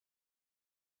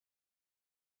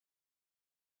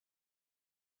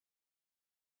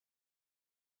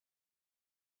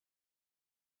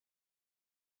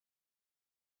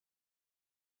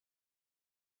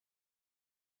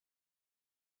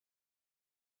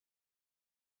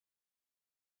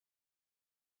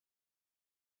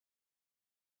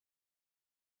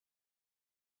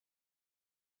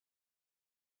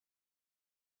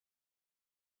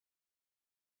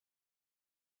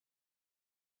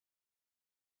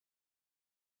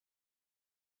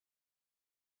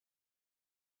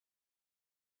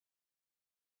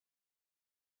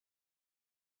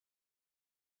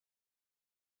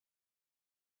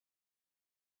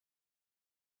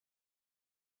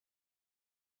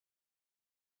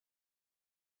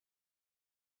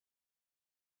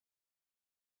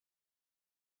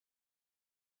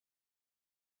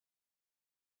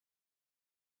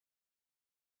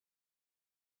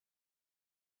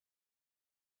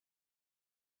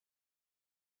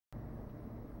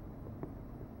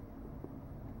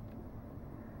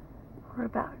We're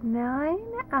about 9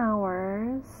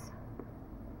 hours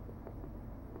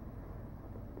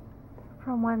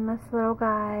from when this little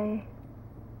guy,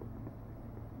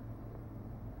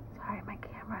 sorry, my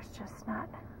camera's just not,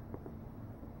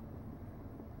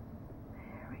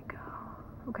 there we go.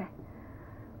 Okay,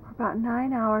 we're about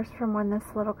 9 hours from when this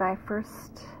little guy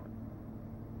first,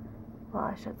 well,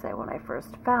 I should say when I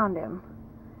first found him,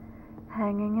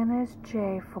 hanging in his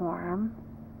J form.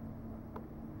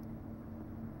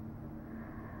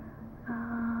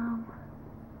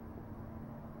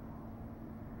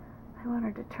 I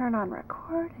wanted to turn on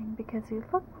recording because he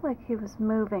looked like he was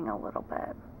moving a little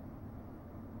bit.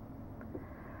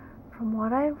 From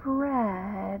what I've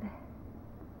read,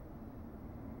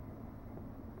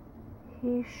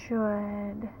 he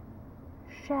should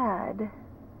shed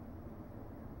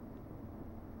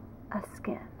a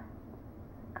skin.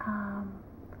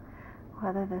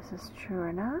 Whether this is true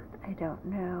or not, I don't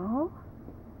know.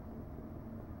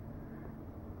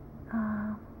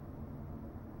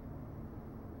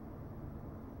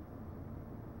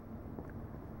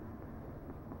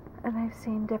 And I've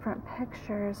seen different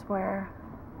pictures where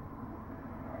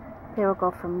they will go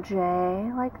from J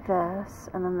like this,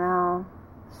 and then they'll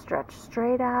stretch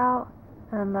straight out,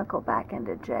 and then they'll go back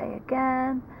into J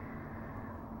again.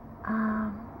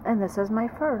 And this is my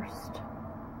first.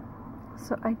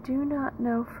 So I do not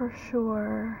know for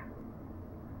sure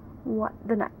what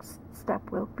the next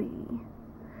step will be.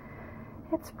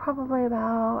 It's probably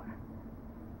about,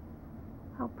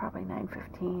 probably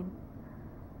 9:15.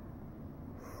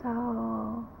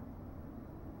 So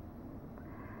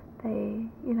they,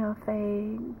 if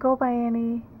they go by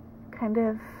any kind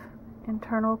of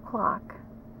internal clock,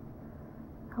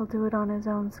 he'll do it on his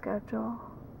own schedule.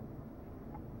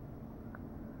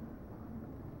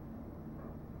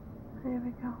 There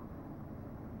we go.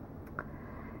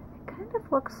 It kind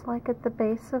of looks like at the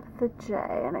base of the J,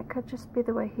 and it could just be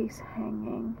the way he's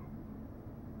hanging.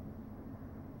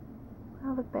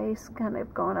 Well, the base kind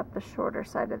of going up the shorter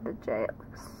side of the J, it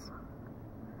looks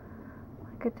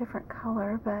like a different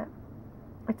color, but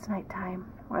it's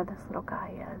nighttime where this little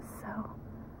guy is, so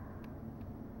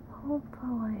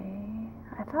hopefully,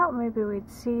 I thought maybe we'd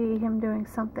see him doing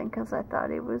something because I thought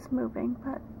he was moving,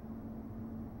 but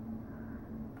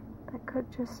that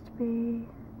could just be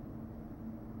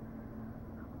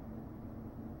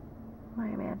my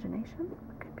imagination.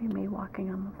 It could be me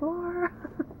walking on the floor.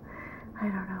 I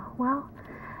don't know. Well,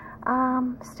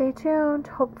 stay tuned.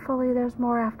 Hopefully there's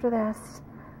more after this.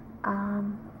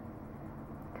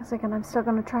 Because again, I'm still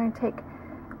going to try and take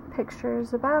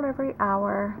pictures about every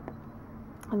hour.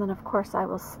 And then of course I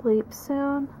will sleep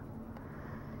soon.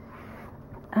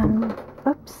 And,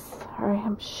 oops, sorry,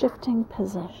 I'm shifting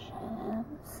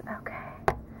positions. Okay.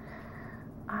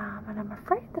 And I'm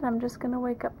afraid that I'm just going to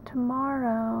wake up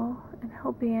tomorrow and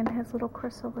he'll be in his little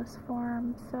chrysalis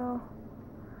form. So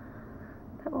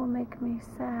that will make me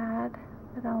sad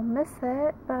that I'll miss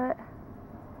it, but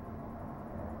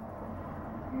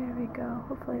there we go.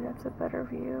 Hopefully that's a better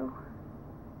view.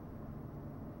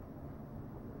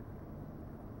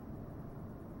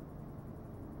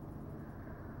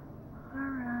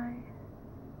 Alright.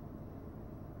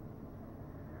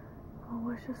 Well,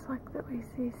 wish us luck that we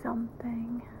see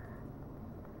something.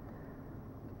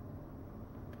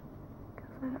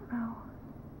 Because I don't know.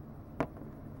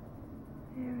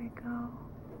 There we go.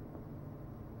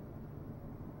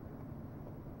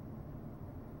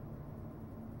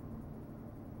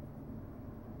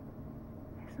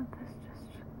 Isn't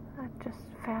this just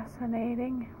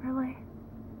fascinating, really?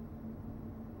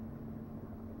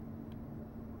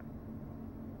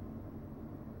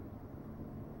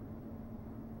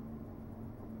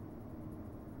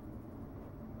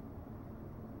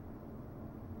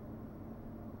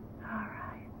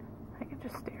 Alright. I could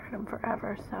just stare at him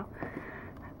forever, so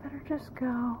I better just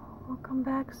go. We'll come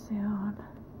back soon.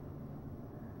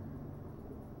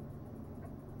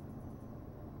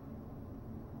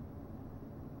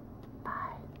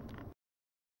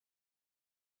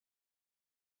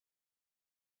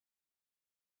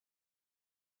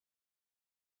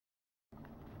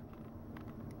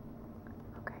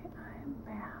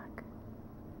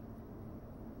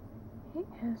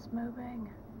 He is moving.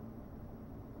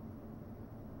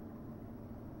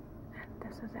 And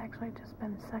this has actually just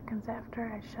been seconds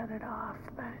after I shut it off,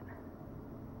 but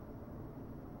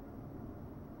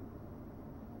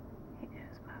he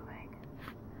is moving.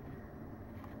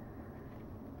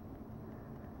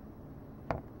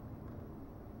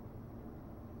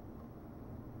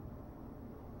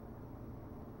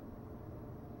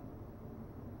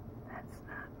 That's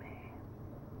not me.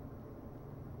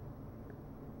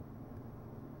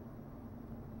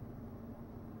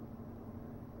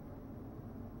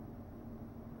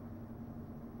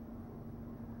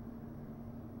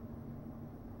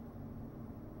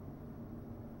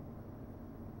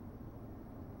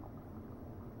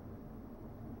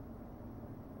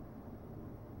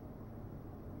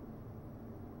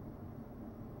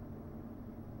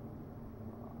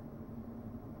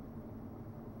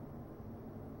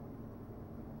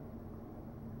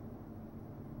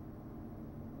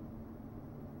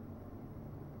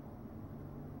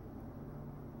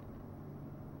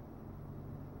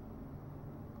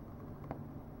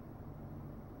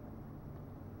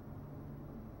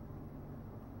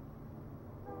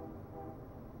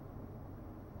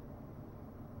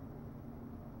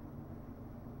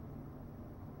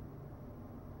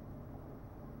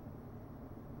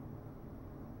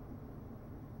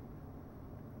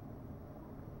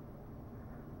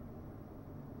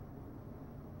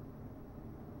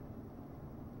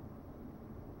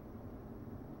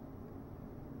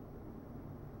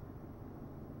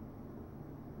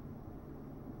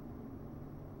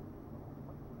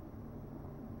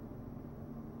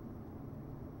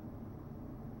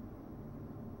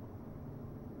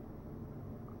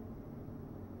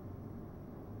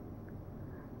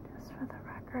 For the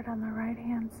record, on the right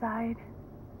hand side,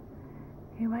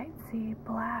 you might see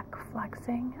black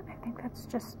flexing. I think that's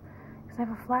just because I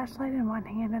have a flashlight in one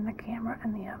hand and the camera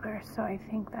in the other, so I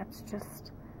think that's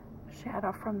just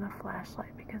shadow from the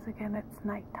flashlight because again it's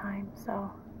nighttime, so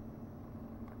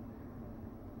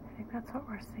I think that's what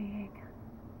we're seeing.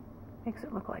 Makes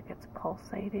it look like it's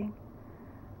pulsating.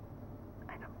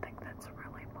 I don't think that's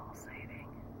really pulsating.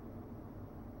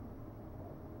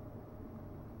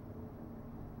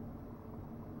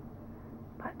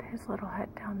 But his little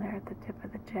head down there at the tip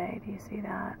of the J, do you see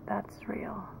that? That's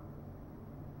real.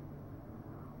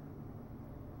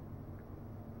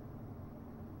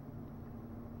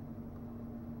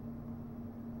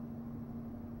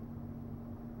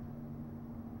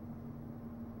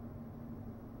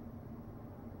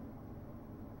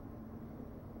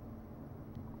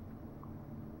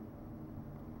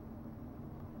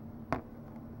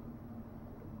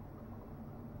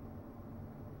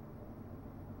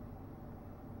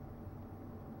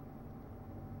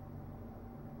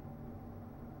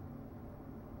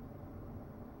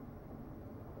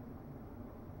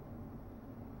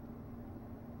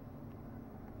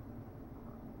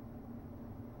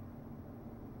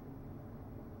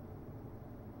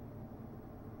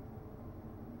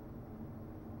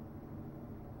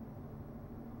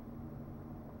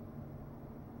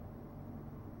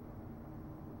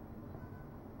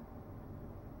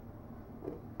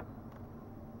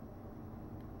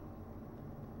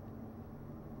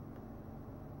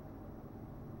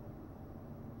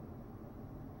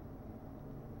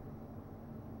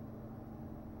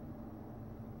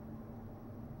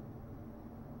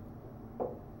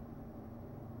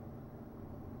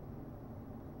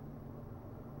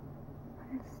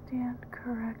 Stand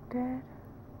corrected.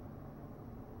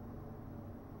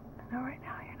 I know right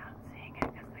now you're not seeing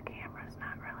it because the camera's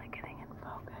not really getting in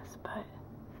focus, but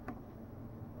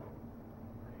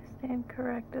stand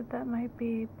corrected, that might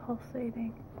be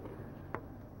pulsating.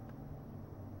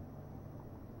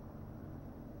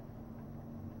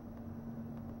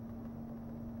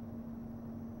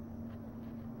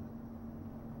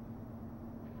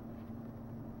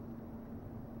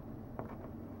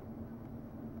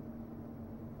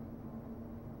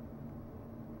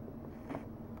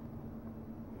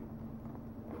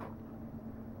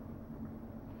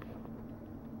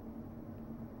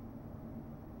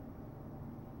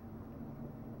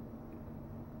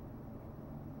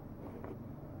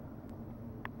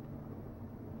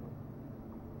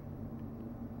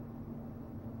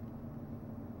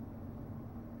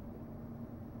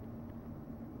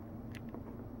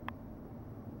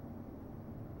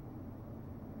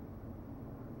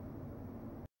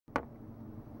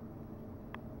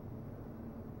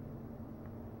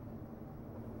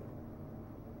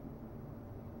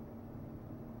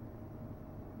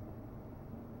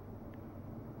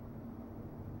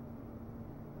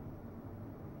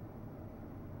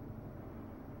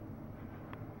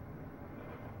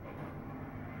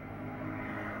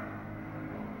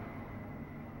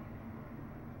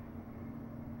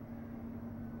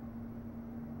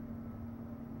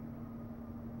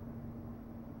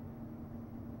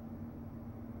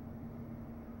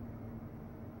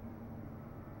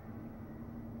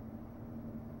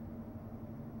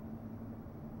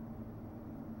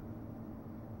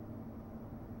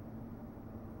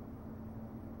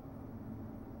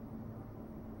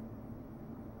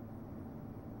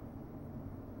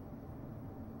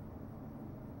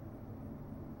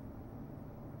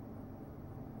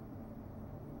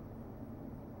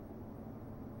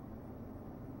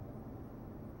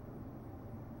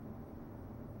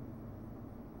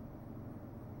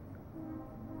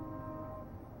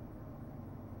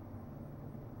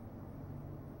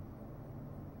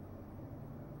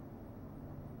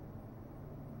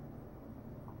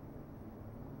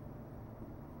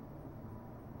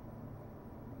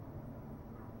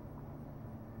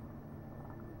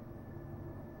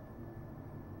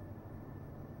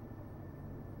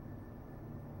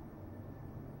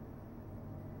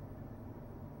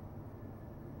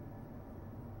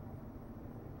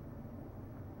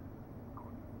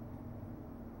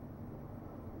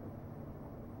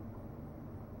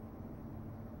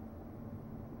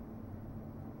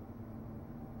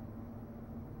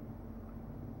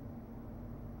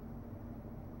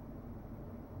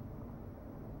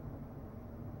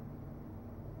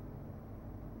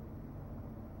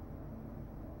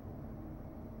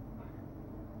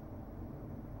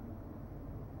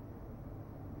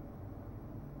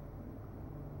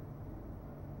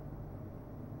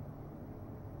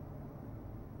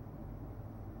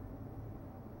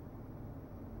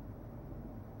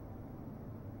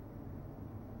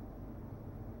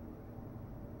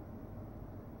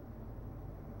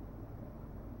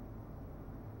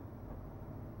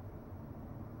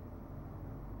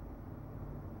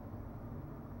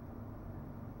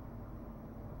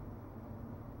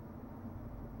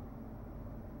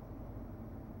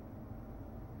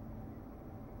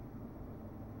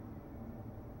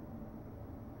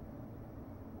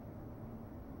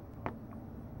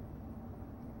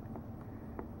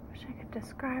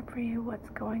 describe for you what's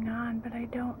going on, but I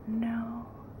don't know.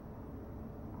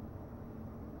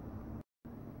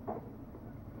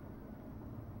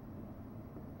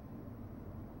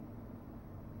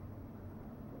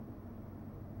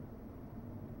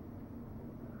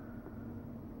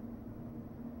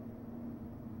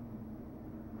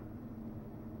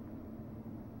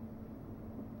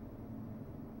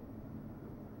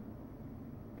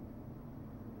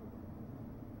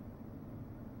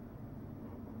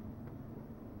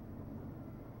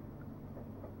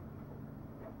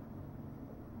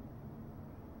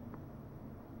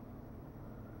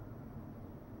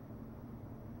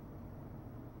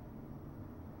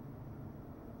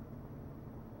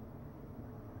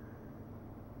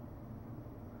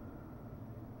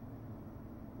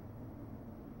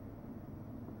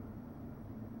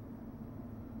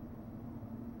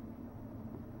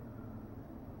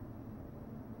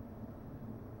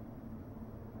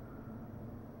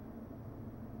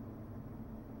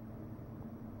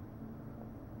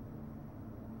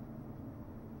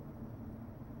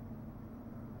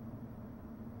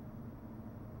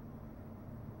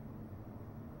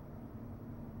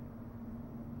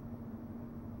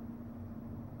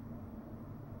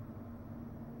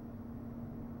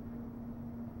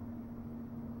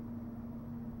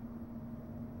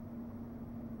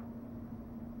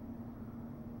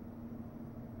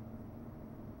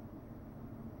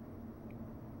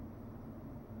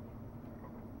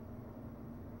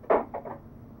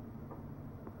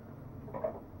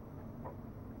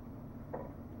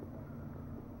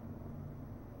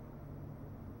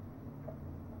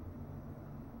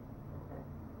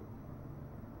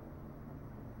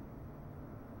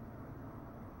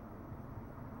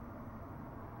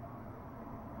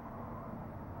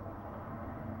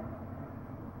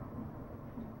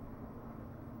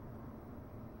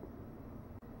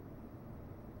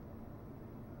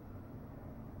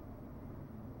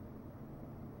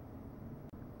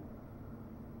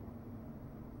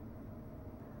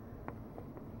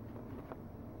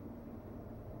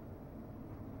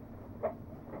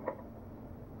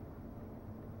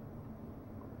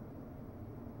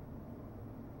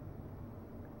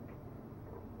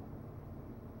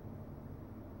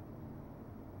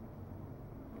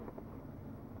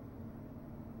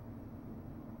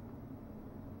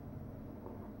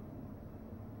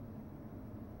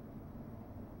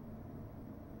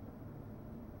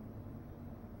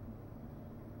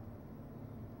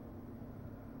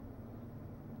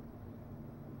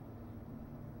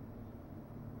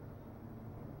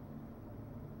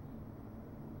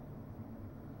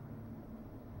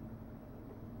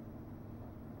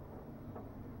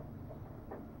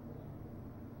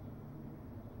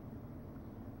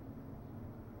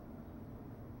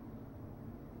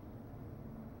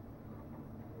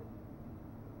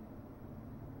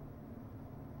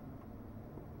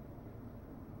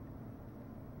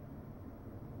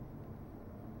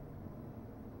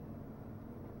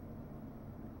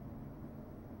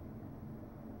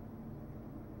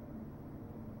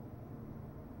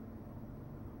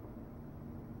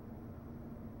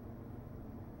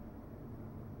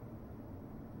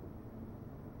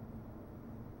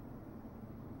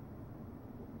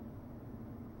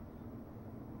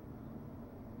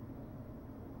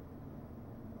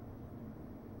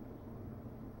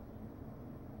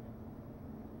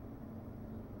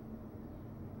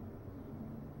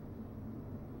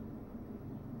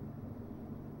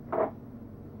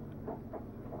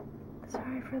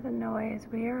 Sorry for the noise.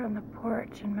 We are on the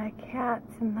porch and my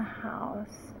cat's in the house.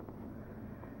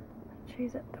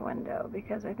 She's at the window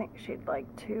because I think she'd like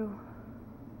to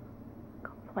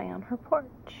go play on her porch.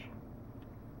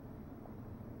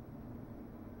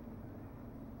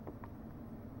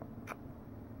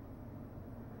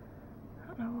 I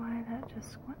don't know why that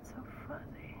just went so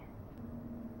fuzzy.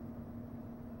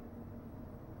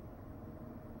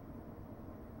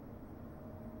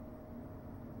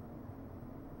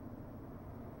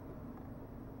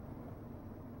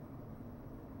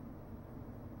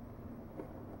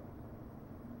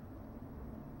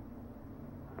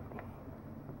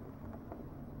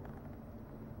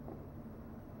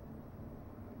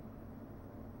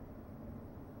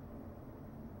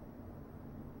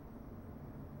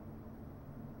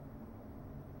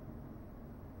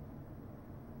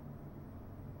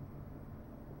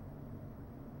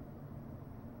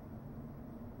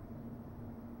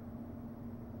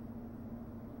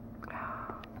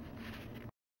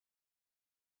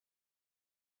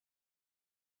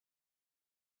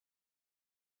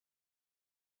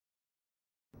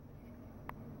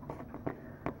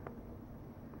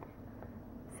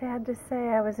 Sad to say,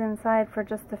 I was inside for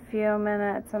just a few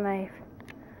minutes and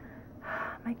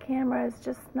My camera is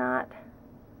just not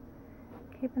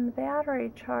keeping the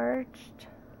battery charged.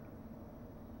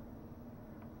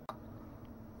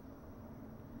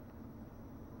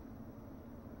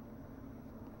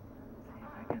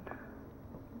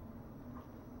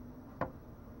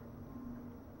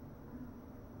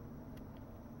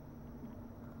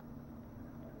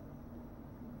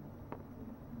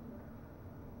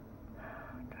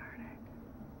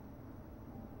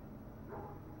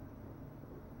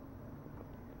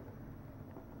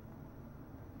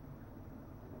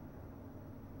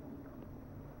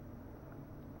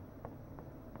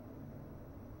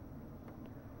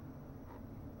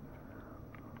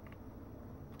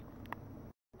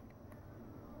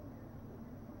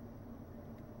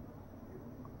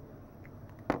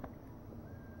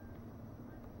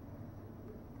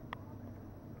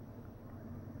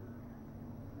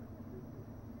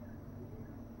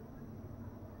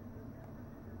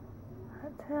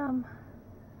 That's him.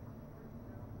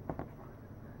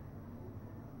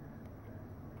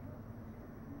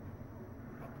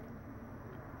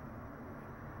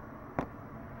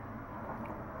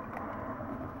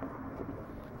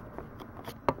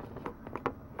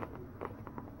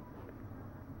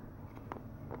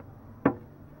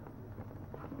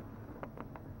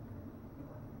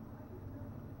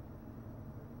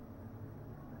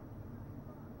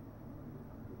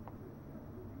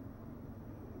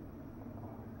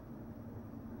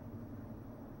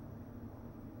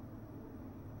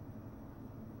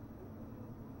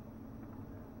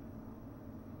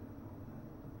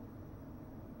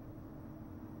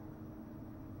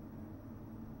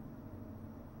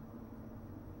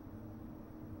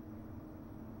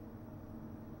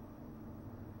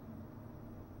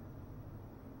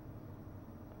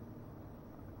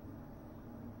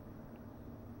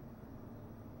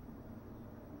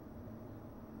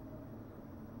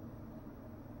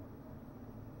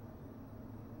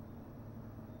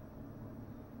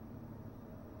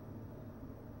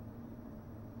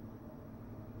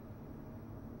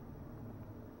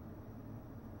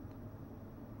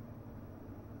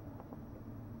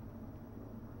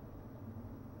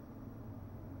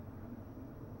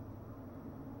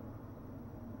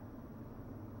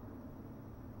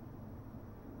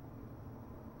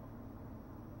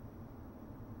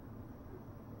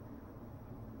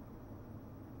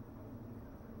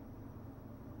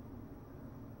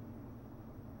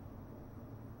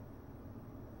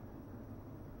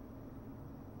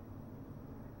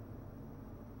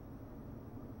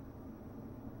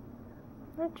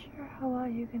 Not sure how well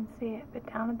you can see it, but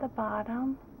down at the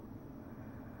bottom,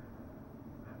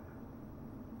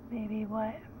 maybe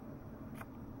what,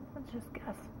 let's just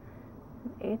guess,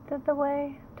 an eighth of the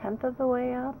way, 10th of the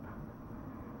way up.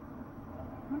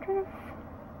 I wonder if,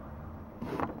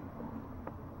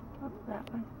 oh,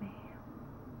 that was me.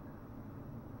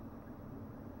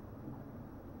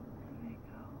 There we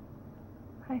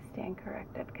go. I stand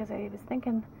corrected, because I was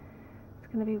thinking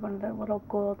going to be one of the little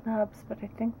gold nubs, but I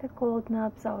think the gold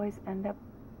nubs always end up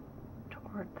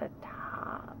toward the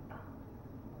top.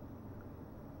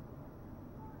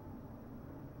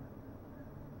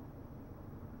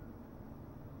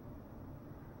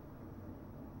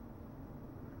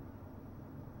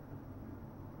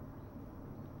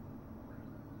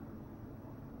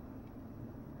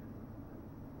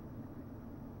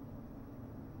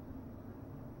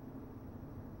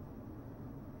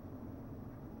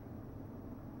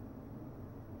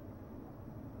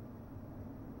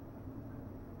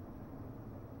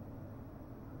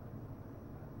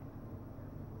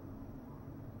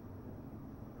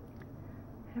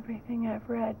 Everything I've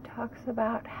read talks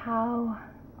about how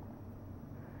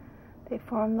they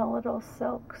form the little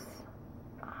silks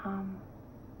and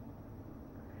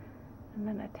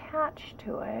then attach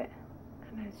to it.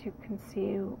 And as you can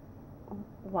see,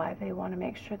 why they want to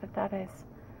make sure that that is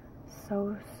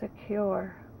so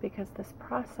secure, because this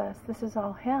process, this is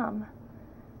all him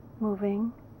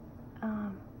moving.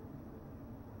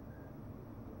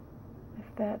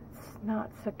 If that's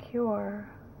not secure,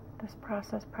 this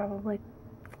process probably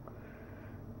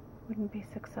wouldn't be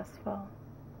successful.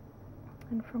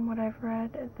 And from what I've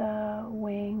read, the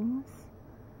wings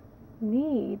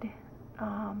need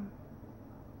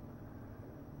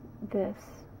this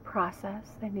process.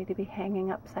 They need to be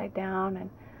hanging upside down, and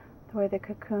the way the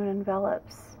cocoon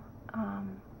envelops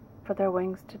for their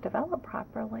wings to develop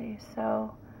properly.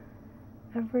 So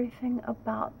everything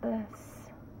about this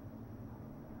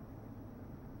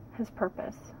has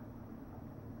purpose.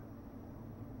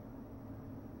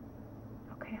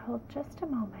 Okay, hold just a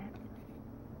moment.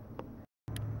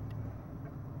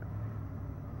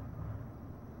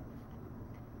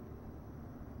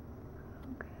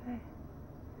 Okay.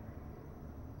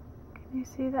 You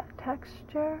see that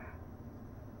texture?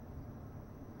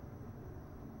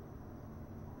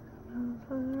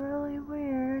 This is really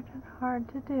weird and hard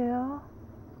to do.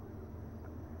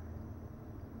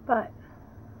 But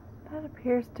that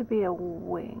appears to be a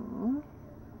wing.